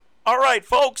All right,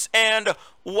 folks, and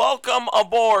welcome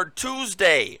aboard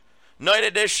Tuesday, night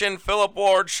edition Philip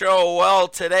Ward Show. Well,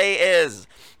 today is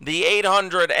the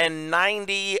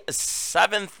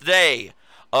 897th day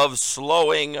of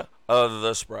slowing of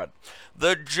the spread.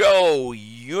 The Joe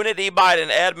Unity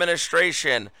Biden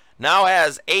administration now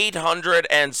has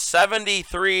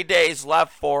 873 days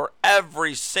left for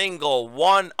every single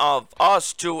one of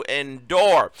us to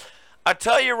endure. I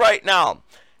tell you right now,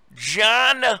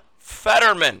 John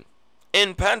Fetterman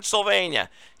in Pennsylvania,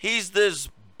 he's this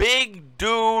big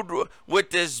dude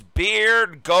with this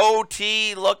beard,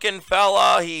 goatee looking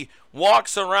fella. He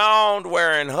walks around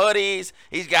wearing hoodies.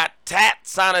 He's got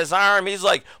tats on his arm. He's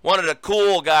like one of the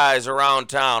cool guys around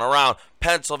town, around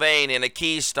Pennsylvania in the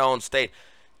Keystone State.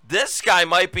 This guy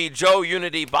might be Joe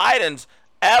Unity Biden's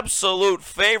absolute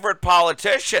favorite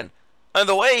politician. And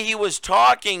the way he was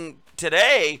talking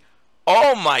today,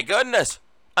 oh my goodness.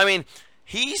 I mean,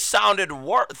 he sounded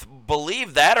worse,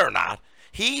 believe that or not,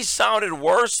 he sounded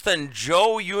worse than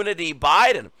Joe Unity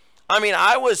Biden. I mean,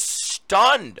 I was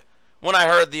stunned when I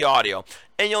heard the audio.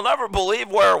 And you'll never believe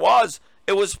where it was.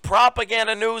 It was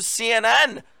Propaganda News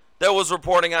CNN that was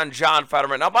reporting on John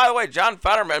Fetterman. Now, by the way, John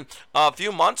Fetterman, a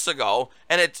few months ago,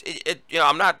 and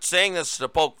I'm not saying this to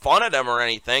poke fun at him or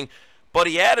anything, but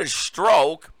he had a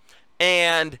stroke,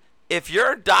 and if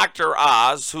you're Dr.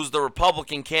 Oz, who's the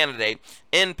Republican candidate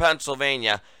in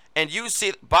Pennsylvania, and you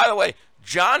see, by the way,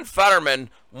 John Fetterman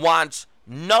wants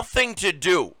nothing to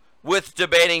do with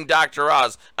debating Dr.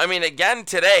 Oz. I mean, again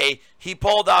today, he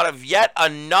pulled out of yet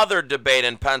another debate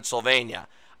in Pennsylvania.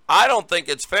 I don't think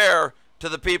it's fair to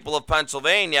the people of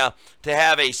Pennsylvania to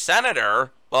have a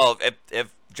senator, well,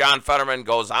 if John Fetterman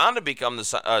goes on to become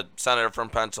the senator from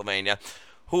Pennsylvania,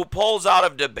 who pulls out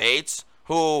of debates,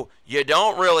 who you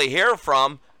don't really hear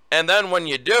from, and then when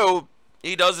you do,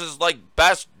 he does his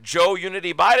best Joe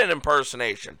Unity Biden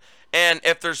impersonation. And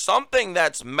if there's something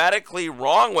that's medically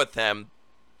wrong with him,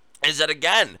 is it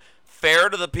again fair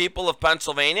to the people of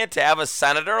Pennsylvania to have a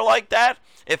senator like that?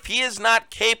 If he is not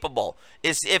capable,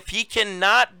 if he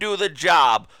cannot do the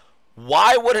job,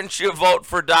 why wouldn't you vote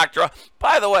for Dr. Oz?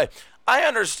 By the way, I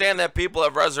understand that people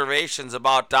have reservations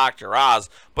about Dr. Oz,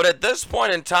 but at this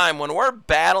point in time, when we're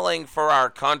battling for our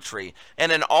country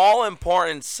and an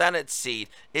all-important Senate seat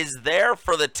is there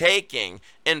for the taking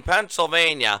in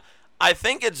Pennsylvania, I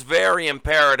think it's very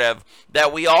imperative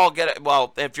that we all get,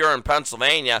 well, if you're in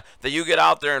Pennsylvania, that you get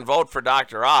out there and vote for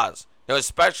Dr. Oz.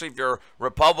 Especially if you're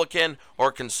Republican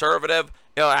or conservative.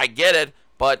 I get it.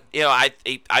 But, I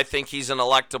think he's an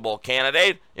electable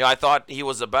candidate. I thought he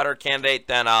was a better candidate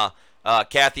than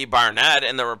Kathy Barnett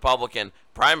in the Republican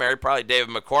primary, probably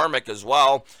David McCormick as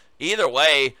well. Either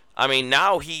way, I mean,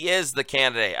 now he is the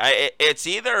candidate. It's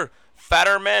either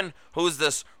Fetterman, who's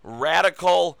this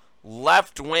radical,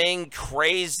 left-wing,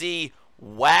 crazy,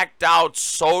 whacked-out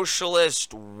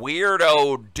socialist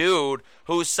weirdo dude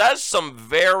who says some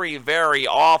very, very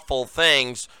awful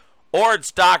things, or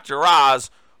it's Dr.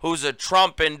 Oz, who's a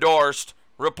Trump-endorsed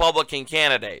Republican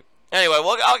candidate. Anyway,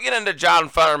 I'll get into John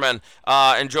Fetterman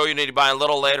and Joe Unity Biden a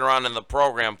little later on in the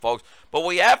program, folks. But what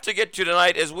we have to get to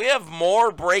tonight is we have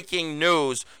more breaking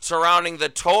news surrounding the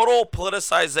total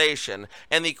politicization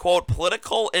and the, quote,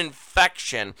 political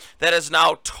infection that has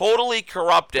now totally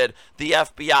corrupted the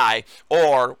FBI,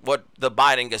 or what the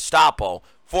Biden Gestapo,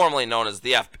 formerly known as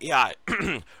the FBI.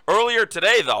 Earlier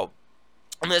today, though,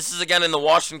 and this is again in the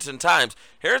Washington Times,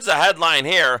 here's a headline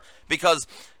here, because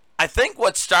I think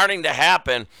what's starting to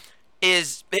happen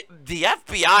is the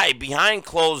FBI behind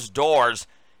closed doors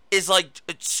is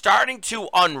it's starting to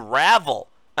unravel.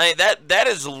 I mean, that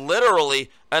is literally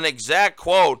an exact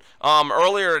quote.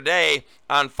 Earlier today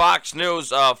on Fox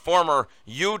News, former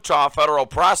Utah federal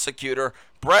prosecutor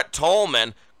Brett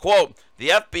Tolman, quote, "The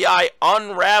FBI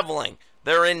unraveling.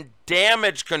 They're in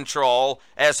damage control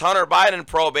as Hunter Biden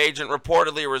probe agent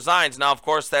reportedly resigns." Now, of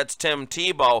course, that's Tim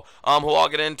Tebow, who I'll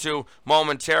get into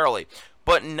momentarily.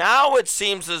 But now it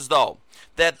seems as though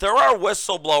that there are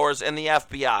whistleblowers in the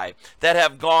FBI that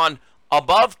have gone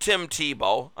above Tim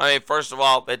Tebow. I mean, first of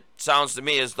all, it sounds to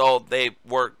me as though they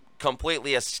were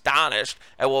completely astonished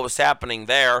at what was happening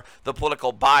there, the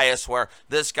political bias where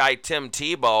this guy Tim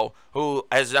Tebow, who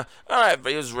has,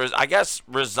 I guess,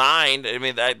 resigned. I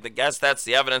mean, I guess that's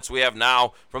the evidence we have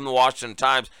now from the Washington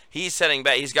Times. He's sitting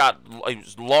back. He's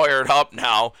lawyered up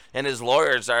now, and his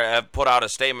lawyers have put out a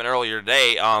statement earlier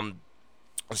today.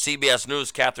 CBS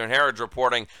News, Catherine Herridge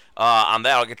reporting on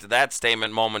that. I'll get to that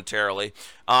statement momentarily.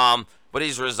 But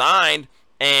he's resigned,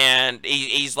 and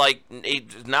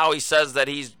now he says that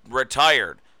he's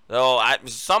retired. So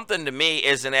something to me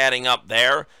isn't adding up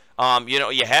there.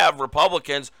 You have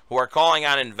Republicans who are calling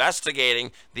on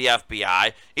investigating the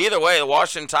FBI. Either way, the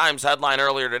Washington Times headline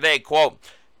earlier today, quote,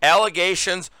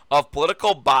 allegations of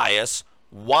political bias,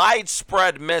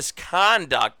 widespread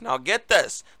misconduct. Now get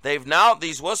this. These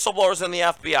whistleblowers in the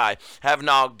FBI have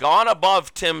now gone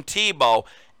above Tim Tebow,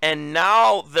 and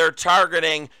now they're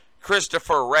targeting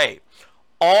Christopher Wray.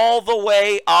 All the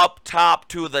way up top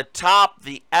to the top,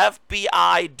 the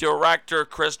FBI director,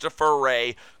 Christopher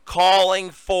Wray, calling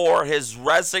for his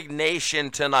resignation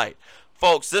tonight.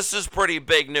 Folks, this is pretty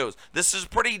big news. This is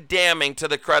pretty damning to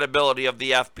the credibility of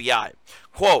the FBI.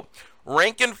 Quote,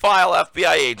 rank and file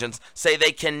FBI agents say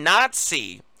they cannot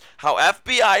see how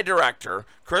FBI Director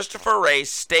Christopher Wray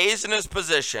stays in his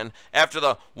position after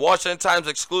the Washington Times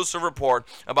exclusive report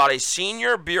about a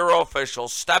senior bureau official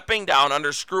stepping down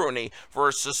under scrutiny for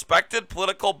a suspected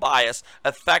political bias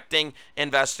affecting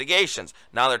investigations.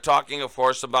 Now they're talking, of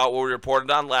course, about what we reported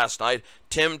on last night,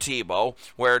 Tim Tebow,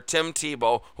 where Tim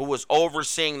Tebow, who was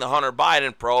overseeing the Hunter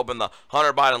Biden probe and the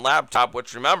Hunter Biden laptop,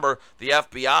 which remember, the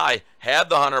FBI had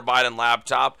the Hunter Biden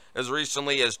laptop as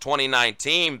recently as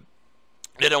 2019,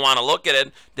 didn't want to look at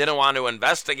it, didn't want to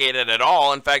investigate it at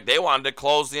all. In fact, they wanted to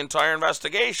close the entire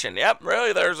investigation. Yep,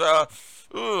 really, there's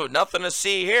nothing to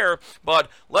see here. But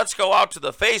let's go out to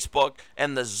the Facebook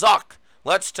and the Zuck.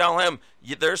 Let's tell him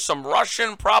there's some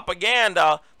Russian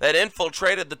propaganda that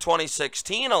infiltrated the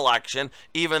 2016 election,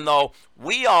 even though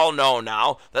we all know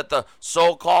now that the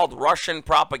so-called Russian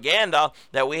propaganda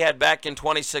that we had back in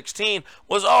 2016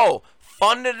 was,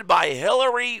 funded by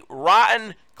Hillary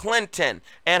Rotten Clinton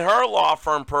and her law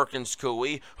firm Perkins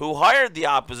Coie, who hired the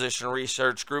opposition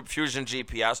research group Fusion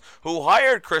GPS, who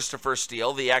hired Christopher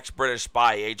Steele, the ex-British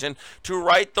spy agent, to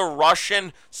write the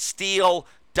Russian Steele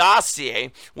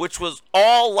dossier, which was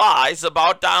all lies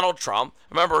about Donald Trump.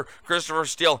 Remember, Christopher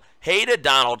Steele hated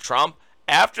Donald Trump.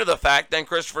 After the fact, then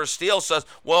Christopher Steele says,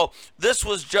 well, this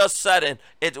was just said in,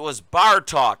 it was bar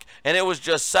talk, and it was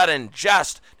just said in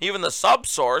jest. Even the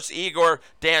subsource, Igor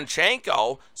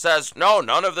Danchenko, says, no,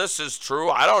 none of this is true.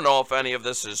 I don't know if any of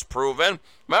this is proven.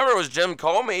 Remember, it was Jim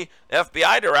Comey,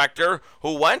 FBI director,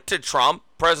 who went to Trump,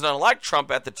 President-elect Trump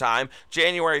at the time,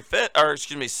 January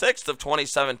 6th of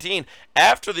 2017,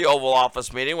 after the Oval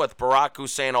Office meeting with Barack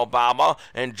Hussein Obama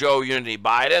and Joe Unity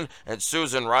Biden and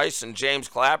Susan Rice and James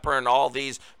Clapper and all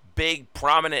these big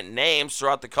prominent names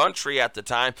throughout the country at the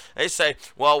time. They say,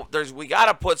 well, we got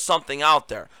to put something out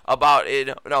there about it,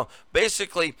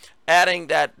 basically adding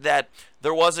that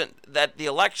there wasn't, that the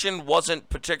election wasn't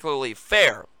particularly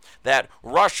fair, that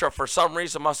Russia for some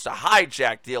reason must have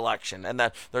hijacked the election, and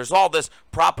that there's all this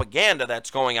propaganda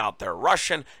that's going out there,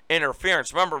 Russian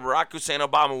interference. Remember, Barack Hussein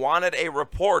Obama wanted a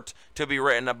report to be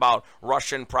written about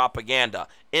Russian propaganda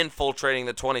infiltrating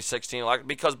the 2016 election,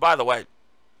 because, by the way,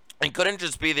 it couldn't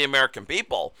just be the American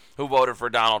people who voted for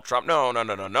Donald Trump.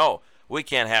 No. We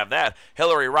can't have that.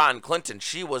 Hillary Rotten Clinton,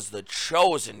 she was the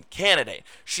chosen candidate.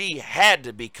 She had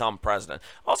to become president.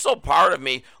 Also, part of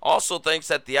me also thinks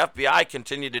that the FBI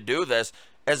continued to do this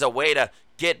as a way to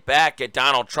get back at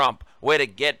Donald Trump, a way to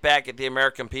get back at the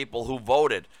American people who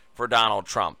voted for Donald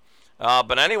Trump.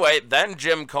 But anyway, then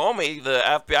Jim Comey, the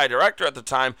FBI director at the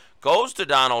time, goes to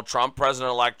Donald Trump,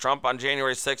 President-elect Trump, on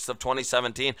January 6th of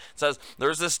 2017, says,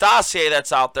 there's this dossier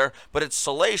that's out there, but it's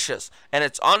salacious and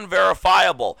it's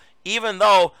unverifiable, even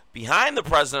though behind the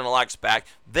president-elect's back,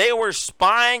 they were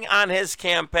spying on his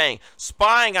campaign,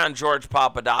 spying on George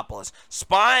Papadopoulos,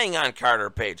 spying on Carter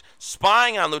Page,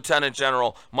 spying on Lieutenant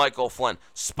General Michael Flynn,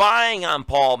 spying on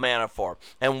Paul Manafort.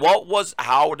 And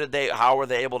how were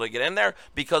they able to get in there?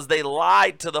 Because they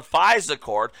lied to the FISA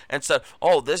court and said,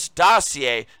 this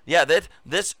dossier,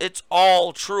 it's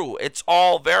all true, it's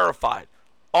all verified.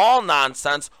 All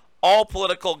nonsense, all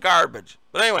political garbage.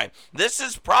 But anyway, this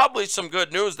is probably some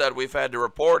good news that we've had to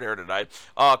report here tonight.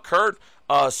 Kurt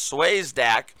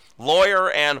Swayzdak, lawyer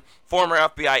and former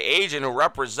FBI agent who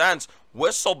represents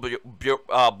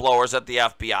whistleblowers at the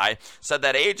FBI, said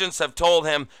that agents have told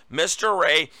him Mr.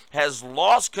 Wray has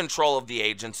lost control of the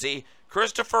agency.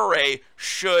 Christopher Wray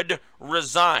should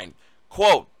resign.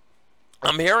 Quote,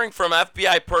 I'm hearing from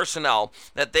FBI personnel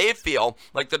that they feel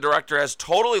like the director has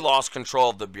totally lost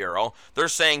control of the Bureau. They're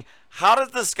saying, how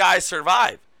does this guy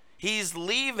survive? He's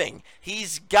leaving.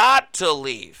 He's got to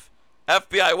leave.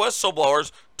 FBI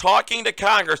whistleblowers talking to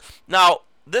Congress. Now,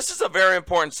 this is a very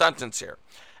important sentence here.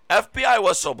 FBI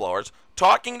whistleblowers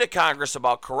talking to Congress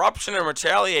about corruption and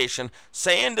retaliation,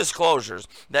 say in disclosures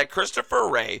that Christopher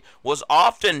Wray was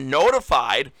often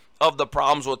notified of the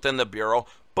problems within the Bureau,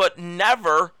 but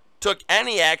never took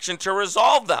any action to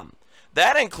resolve them.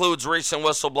 That includes recent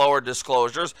whistleblower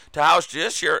disclosures to House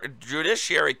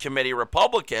Judiciary Committee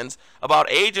Republicans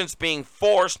about agents being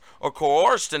forced or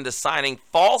coerced into signing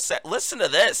false, listen to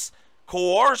this,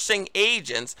 coercing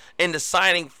agents into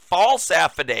signing false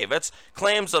affidavits,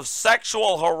 claims of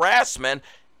sexual harassment,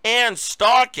 and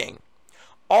stalking.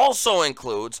 Also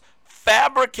includes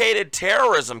fabricated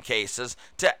terrorism cases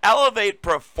to elevate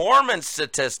performance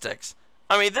statistics.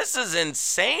 I mean, this is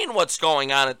insane what's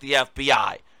going on at the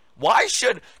FBI. Why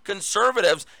should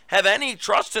conservatives have any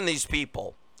trust in these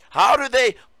people? How do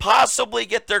they possibly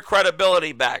get their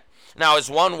credibility back? Now, is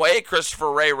one way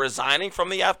Christopher Wray resigning from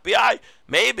the FBI?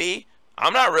 Maybe.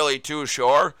 I'm not really too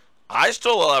sure. I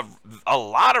still have a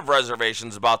lot of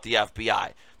reservations about the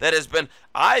FBI that has been,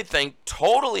 I think,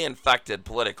 totally infected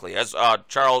politically, as Chuck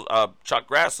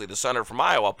Grassley, the senator from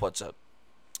Iowa, puts it.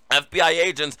 FBI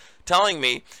agents telling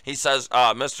me, he says,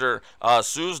 Mr.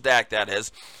 Suzdak, that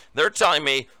is, they're telling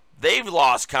me they've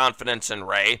lost confidence in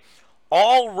Wray.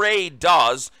 All Wray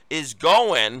does is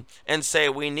go in and say,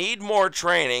 we need more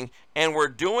training and we're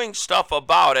doing stuff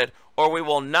about it or we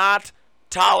will not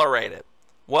tolerate it.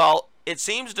 Well, it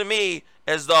seems to me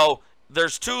as though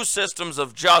there's two systems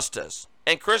of justice,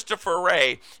 and Christopher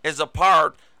Wray is a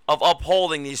part of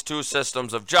upholding these two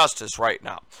systems of justice right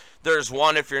now. There's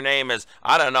one, if your name is,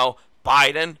 I don't know,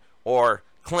 Biden or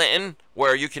Clinton,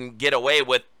 where you can get away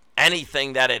with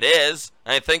anything that it is.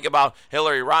 And I think about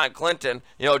Hillary Clinton,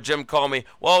 Jim Comey,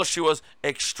 well, she was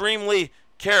extremely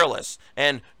careless,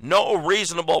 and no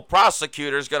reasonable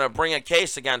prosecutor is going to bring a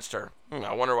case against her.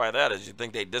 I wonder why that is. You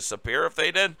think they'd disappear if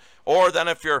they did? Or then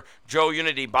if you're Joe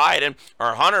Unity Biden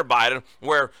or Hunter Biden,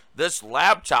 where this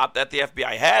laptop that the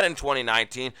FBI had in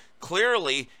 2019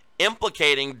 clearly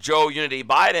implicating Joe Unity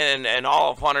Biden and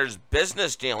all of Hunter's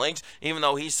business dealings, even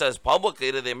though he says publicly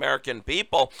to the American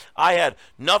people, I had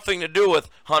nothing to do with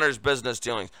Hunter's business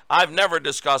dealings. I've never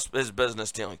discussed his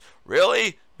business dealings.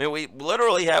 Really? I mean, we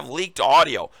literally have leaked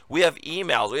audio. We have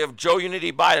emails. We have Joe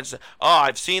Unity Biden say,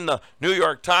 I've seen the New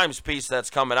York Times piece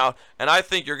that's coming out, and I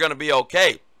think you're going to be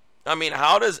okay. I mean,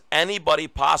 how does anybody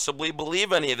possibly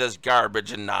believe any of this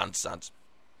garbage and nonsense?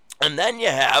 And then you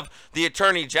have the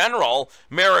Attorney General,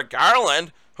 Merrick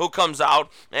Garland, who comes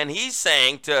out and he's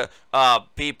saying to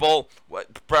people,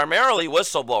 primarily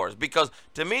whistleblowers, because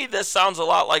to me this sounds a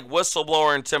lot like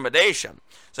whistleblower intimidation,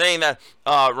 saying that,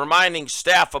 reminding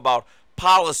staff about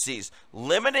policies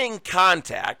limiting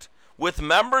contact with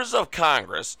members of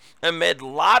Congress amid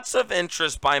lots of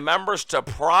interest by members to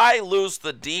pry loose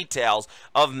the details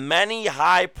of many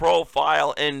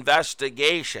high-profile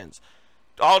investigations.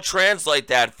 I'll translate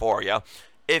that for you.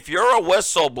 If you're a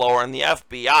whistleblower in the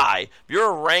FBI, if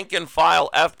you're a rank and file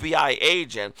FBI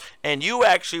agent, and you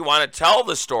actually want to tell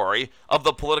the story of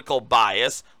the political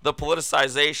bias, the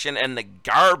politicization, and the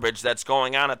garbage that's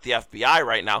going on at the FBI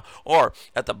right now, or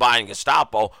at the Biden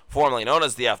Gestapo, formerly known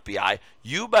as the FBI,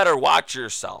 you better watch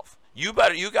yourself. You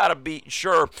got to be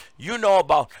sure you know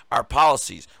about our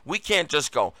policies. We can't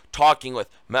just go talking with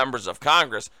members of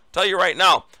Congress. Tell you right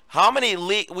now, how many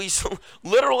we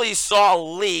literally saw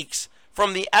leaks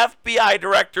from the FBI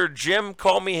director Jim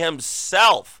Comey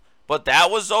himself, but that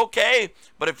was okay.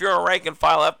 But if you're a rank and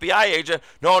file FBI agent,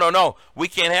 no, we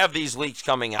can't have these leaks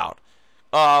coming out.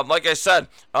 Like I said,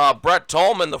 Brett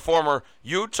Tolman, the former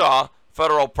Utah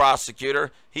federal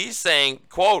prosecutor, he's saying,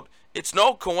 quote, it's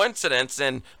no coincidence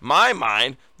in my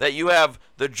mind that you have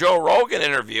the Joe Rogan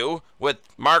interview with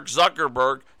Mark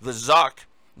Zuckerberg, the Zuck,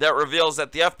 that reveals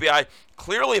that the FBI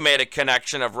clearly made a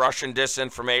connection of Russian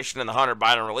disinformation in the Hunter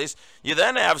Biden release. You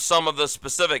then have some of the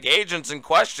specific agents in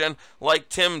question, like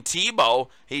Tim Tebow,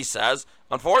 he says.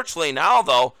 Unfortunately now,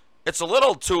 though, it's a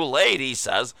little too late, he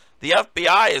says. The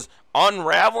FBI is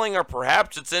unraveling, or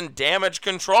perhaps it's in damage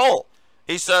control.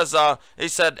 He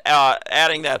said,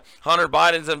 adding that Hunter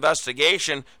Biden's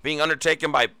investigation being undertaken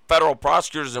by federal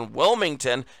prosecutors in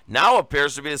Wilmington now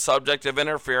appears to be the subject of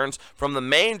interference from the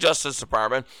Maine Justice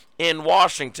Department in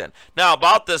Washington. Now,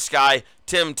 about this guy,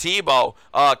 Tim Tebow,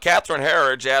 Catherine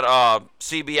Herridge at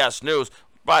CBS News.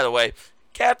 By the way,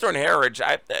 Catherine Herridge,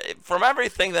 from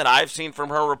everything that I've seen from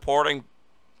her reporting,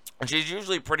 she's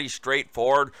usually pretty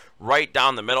straightforward, right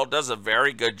down the middle, does a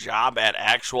very good job at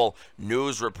actual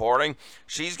news reporting.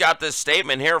 She's got this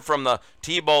statement here from the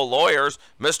Tebow lawyers.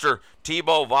 Mr.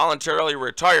 Tebow voluntarily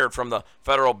retired from the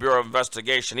Federal Bureau of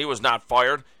Investigation. He was not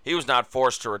fired. He was not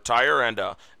forced to retire and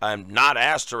not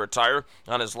asked to retire.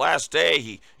 On his last day,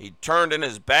 he turned in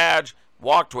his badge,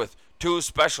 walked with two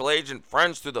special agent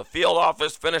friends through the field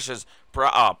office, finishes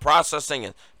processing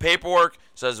and paperwork,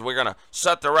 says we're going to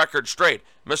set the record straight.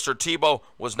 Mr. Tebow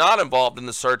was not involved in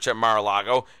the search at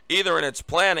Mar-a-Lago, either in its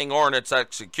planning or in its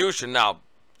execution. Now,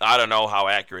 I don't know how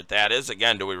accurate that is.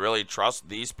 Again, do we really trust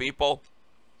these people?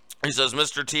 He says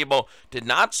Mr. Tebow did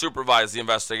not supervise the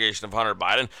investigation of Hunter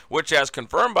Biden, which, as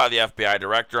confirmed by the FBI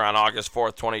director on August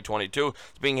 4th, 2022, is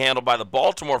being handled by the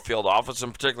Baltimore field office.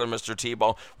 In particular, Mr.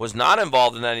 Tebow was not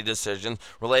involved in any decisions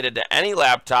related to any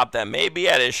laptop that may be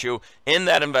at issue in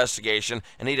that investigation,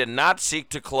 and he did not seek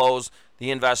to close the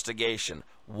investigation.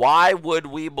 Why would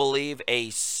we believe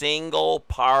a single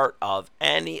part of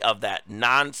any of that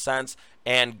nonsense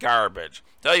and garbage?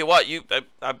 Tell you what,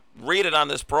 I read it on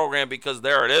this program because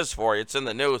there it is for you. It's in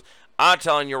the news. I'm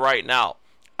telling you right now,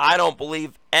 I don't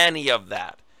believe any of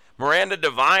that. Miranda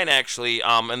Devine, actually,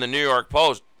 in the New York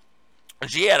Post,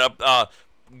 she had a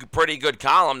pretty good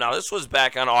column. Now, this was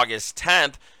back on August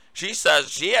 10th. She says,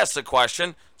 she asked the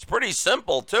question. It's pretty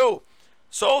simple, too.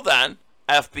 So then,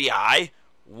 FBI,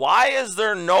 why is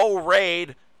there no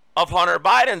raid of Hunter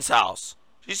Biden's house?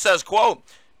 She says, quote,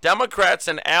 Democrats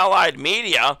and allied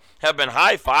media have been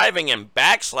high-fiving and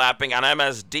backslapping on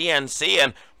MSDNC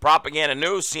and Propaganda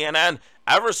News, CNN,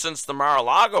 ever since the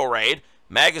Mar-a-Lago raid.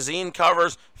 Magazine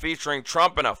covers featuring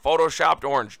Trump in a photoshopped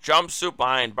orange jumpsuit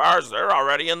behind bars, they're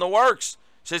already in the works.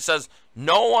 She says,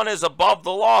 no one is above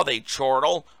the law, they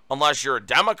chortle, unless you're a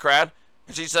Democrat.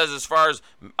 And she says, as far as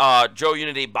Joe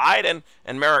Unity Biden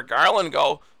and Merrick Garland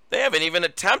go, they haven't even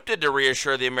attempted to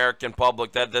reassure the American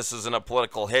public that this isn't a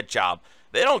political hit job.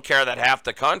 They don't care that half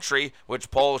the country,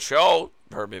 which polls show,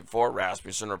 heard me before,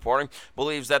 Rasmussen reporting,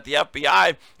 believes that the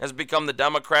FBI has become the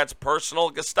Democrats' personal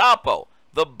Gestapo,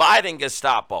 the Biden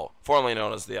Gestapo, formerly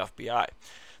known as the FBI.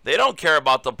 They don't care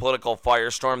about the political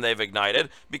firestorm they've ignited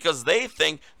because they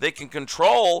think they can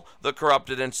control the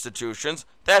corrupted institutions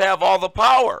that have all the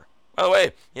power. By the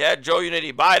way, you had Joe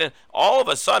Unity Biden. All of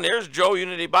a sudden, here's Joe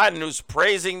Unity Biden who's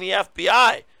praising the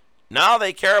FBI. Now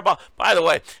they care about, by the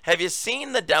way, have you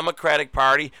seen the Democratic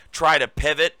Party try to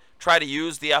pivot, try to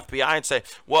use the FBI and say,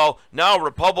 well, now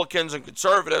Republicans and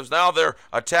conservatives, now they're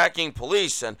attacking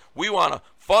police and we want to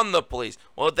fund the police.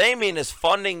 Well, what they mean is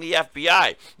funding the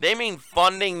FBI. They mean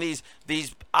funding these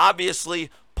obviously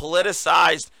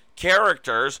politicized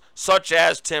characters such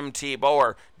as Tim Tebow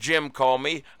or Jim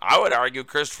Comey. I would argue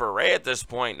Christopher Wray at this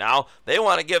point now. They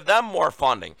want to give them more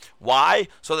funding. Why?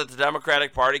 So that the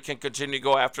Democratic Party can continue to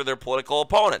go after their political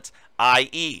opponents,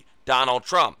 i.e. Donald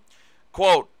Trump.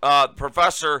 Quote,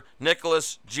 Professor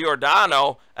Nicholas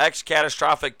Giordano,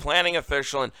 ex-catastrophic planning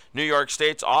official in New York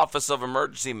State's Office of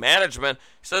Emergency Management,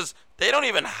 says they don't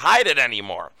even hide it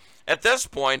anymore. At this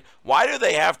point, why do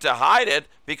they have to hide it?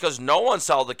 Because no one's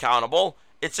held accountable.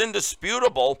 It's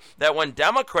indisputable that when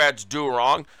Democrats do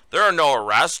wrong, there are no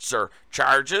arrests or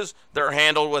charges. They're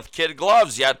handled with kid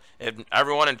gloves, yet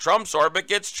everyone in Trump's orbit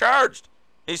gets charged.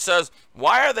 He says,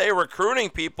 why are they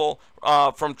recruiting people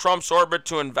from Trump's orbit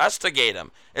to investigate him?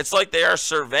 It's like they are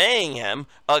surveying him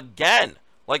again,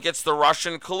 like it's the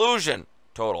Russian collusion.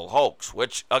 Total hoax,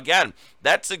 which, again,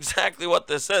 that's exactly what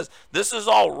this is. This is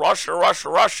all Russia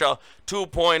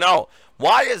 2.0.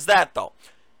 Why is that, though?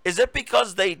 Is it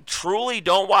because they truly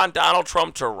don't want Donald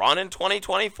Trump to run in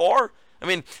 2024? I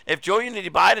mean, if Joe Unity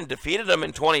Biden defeated him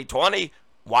in 2020,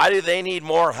 why do they need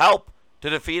more help to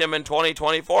defeat him in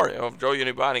 2024? You know, if Joe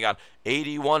Unity Biden got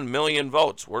 81 million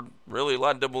votes, we're really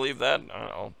led to believe that. I don't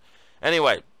know.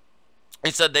 Anyway, he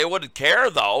said they would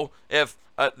care, though, if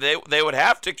they would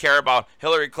have to care about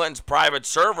Hillary Clinton's private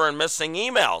server and missing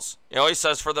emails. You know, he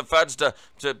says for the feds to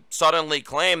suddenly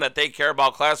claim that they care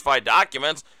about classified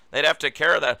documents, they'd have to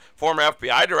care that former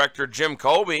FBI Director Jim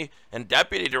Comey and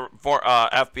Deputy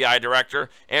FBI Director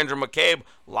Andrew McCabe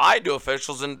lied to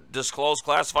officials and disclosed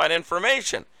classified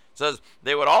information. Says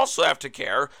they would also have to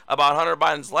care about Hunter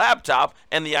Biden's laptop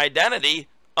and the identity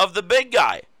of the big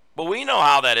guy. But we know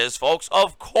how that is, folks.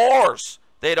 Of course,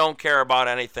 they don't care about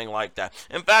anything like that.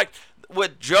 In fact,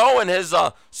 with Joe and his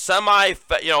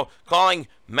calling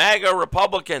MAGA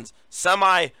Republicans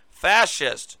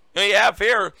semi-fascist. You have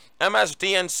here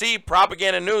MSDNC,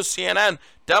 Propaganda News, CNN,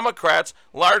 Democrats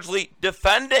largely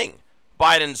defending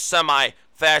Biden's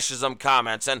semi-fascism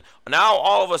comments. And now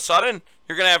all of a sudden,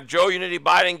 you're going to have Joe Unity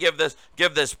Biden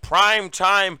give this prime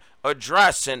time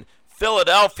address in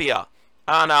Philadelphia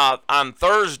on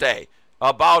Thursday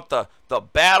about the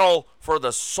battle for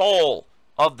the soul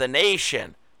of the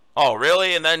nation. Oh,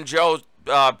 really? And then Joe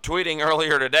tweeting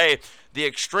earlier today, the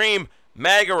extreme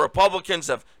MAGA Republicans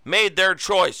have made their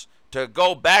choice to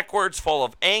go backwards, full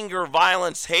of anger,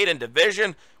 violence, hate, and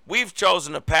division. We've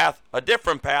chosen a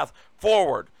different path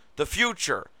forward. The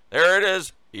future. There it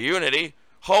is. Unity,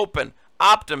 hope, and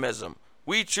optimism.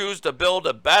 We choose to build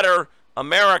a better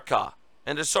America.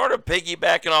 And to sort of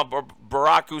piggybacking on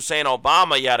Barack Hussein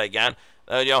Obama yet again,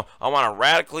 I want to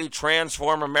radically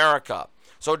transform America.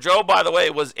 So Joe, by the way,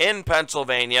 was in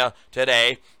Pennsylvania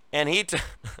today, and you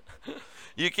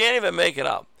can't even make it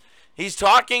up. He's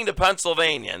talking to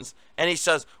Pennsylvanians, and he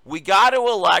says, we got to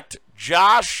elect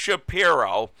Josh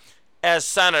Shapiro as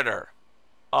senator.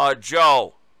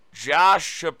 Josh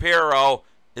Shapiro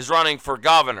is running for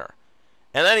governor.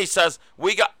 And then he says,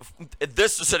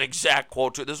 this is an exact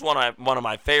quote, too. This is one of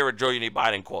my favorite Joe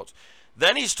Biden quotes.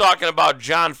 Then he's talking about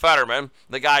John Fetterman,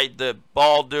 the guy, the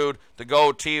bald dude, the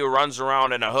goatee who runs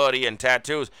around in a hoodie and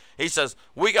tattoos. He says,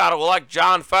 we got to elect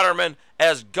John Fetterman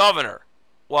as governor.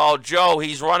 Well, Joe,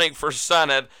 he's running for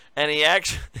Senate, and he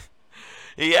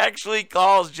actually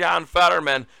calls John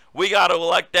Fetterman, we got to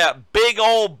elect that big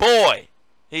old boy,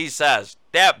 he says.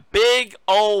 That big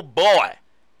old boy,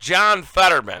 John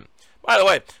Fetterman. By the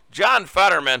way, John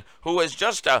Fetterman, who is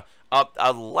just a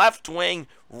left-wing,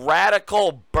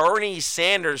 radical Bernie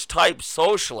Sanders type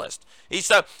socialist. He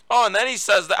said, and then he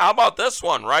says, how about this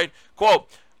one, right? Quote,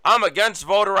 I'm against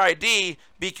voter ID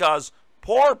because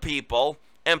poor people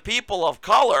and people of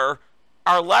color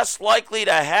are less likely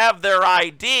to have their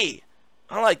ID.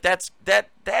 I'm like, that's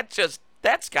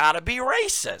got to be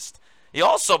racist. He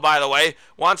also, by the way,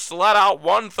 wants to let out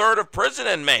 1/3 of prison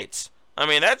inmates. I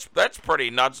mean, that's pretty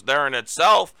nuts there in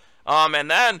itself.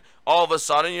 And then all of a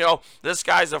sudden, this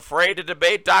guy's afraid to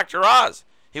debate Dr. Oz.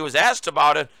 He was asked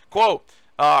about it. Quote,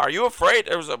 are you afraid?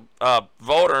 There was a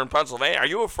voter in Pennsylvania. Are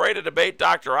you afraid to debate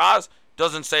Dr. Oz?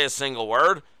 Doesn't say a single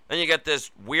word. Then you get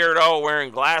this weirdo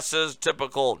wearing glasses,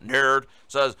 typical nerd,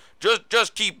 says,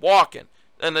 just keep walking.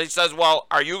 And he says, well,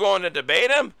 are you going to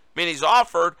debate him? I mean, he's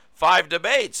offered 5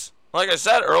 debates. Like I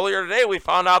said earlier today, we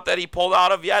found out that he pulled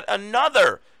out of yet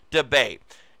another debate.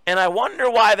 And I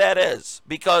wonder why that is.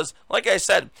 Because, like I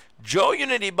said, Joe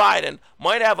Unity Biden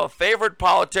might have a favorite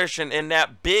politician in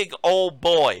that big old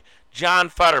boy, John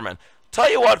Fetterman. Tell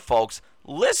you what, folks,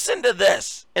 listen to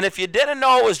this. And if you didn't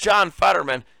know it was John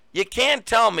Fetterman, you can't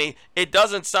tell me it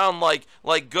doesn't sound like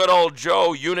good old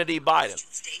Joe Unity Biden.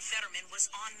 Tuesday, Fetterman was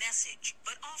on message,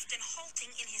 but often halting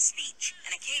in his speech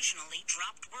and occasionally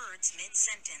dropped words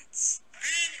mid-sentence.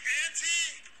 Being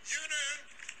anti-union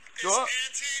is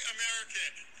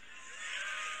anti-American.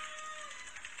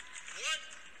 What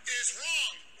is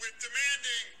wrong with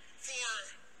demanding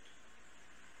for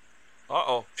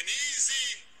an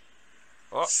easy,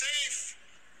 safe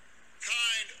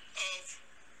kind of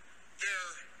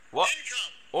their income? A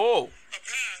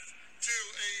path to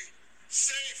a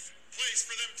safe place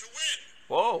for them to win.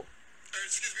 Or,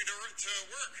 excuse me, to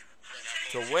work.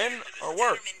 To win or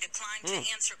work? Fetterman declined to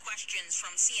answer questions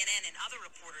from CNN and other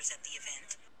reporters at the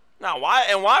event. Now,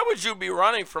 why would you be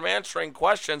running from answering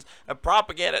questions of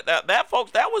propaganda? That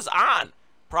folks, that was on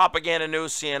Propaganda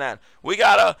News CNN. We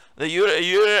got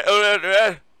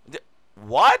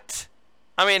what?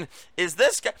 I mean, is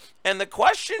this guy, and the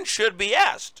question should be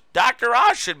asked. Dr.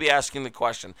 Oz should be asking the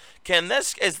question.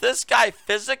 Is this guy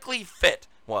physically fit?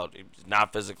 Well, he's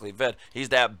not physically fit. He's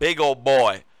that big old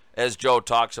boy, as Joe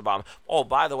talks about him. Oh,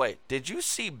 by the way, did you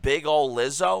see big old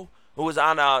Lizzo, who was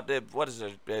on what is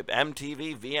it,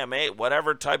 MTV, VMA,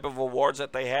 whatever type of awards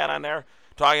that they had on there,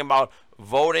 talking about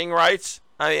voting rights?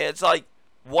 I mean, it's like,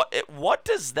 what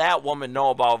does that woman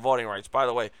know about voting rights? By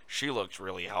the way, she looks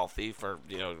really healthy for,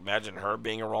 imagine her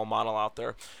being a role model out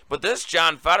there. But this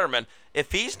John Fetterman,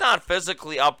 if he's not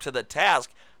physically up to the task,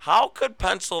 how could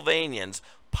Pennsylvanians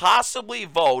possibly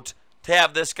vote to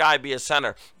have this guy be a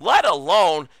senator, let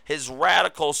alone his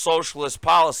radical socialist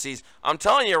policies? I'm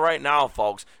telling you right now,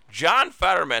 folks, John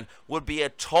Fetterman would be a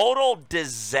total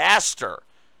disaster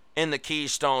in the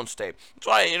Keystone State. That's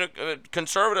why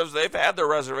conservatives, they've had their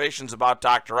reservations about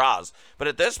Dr. Oz. But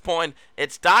at this point,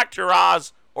 it's Dr.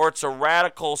 Oz or it's a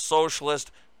radical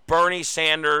socialist Bernie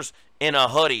Sanders in a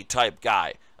hoodie type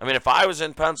guy. I mean, if I was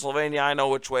in Pennsylvania, I know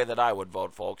which way that I would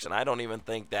vote, folks. And I don't even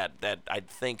think that I'd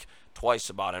think twice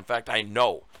about it. In fact, I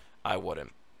know I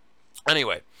wouldn't.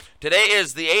 Anyway, today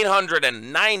is the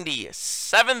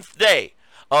 897th day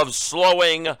of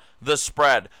slowing the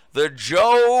spread. The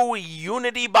Joe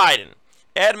Unity Biden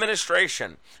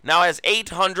administration now has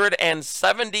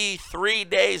 873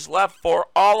 days left for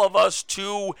all of us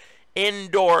to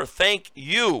endure. Thank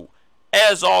you,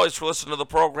 as always, for listening to the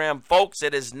program. Folks,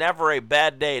 it is never a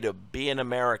bad day to be an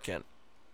American.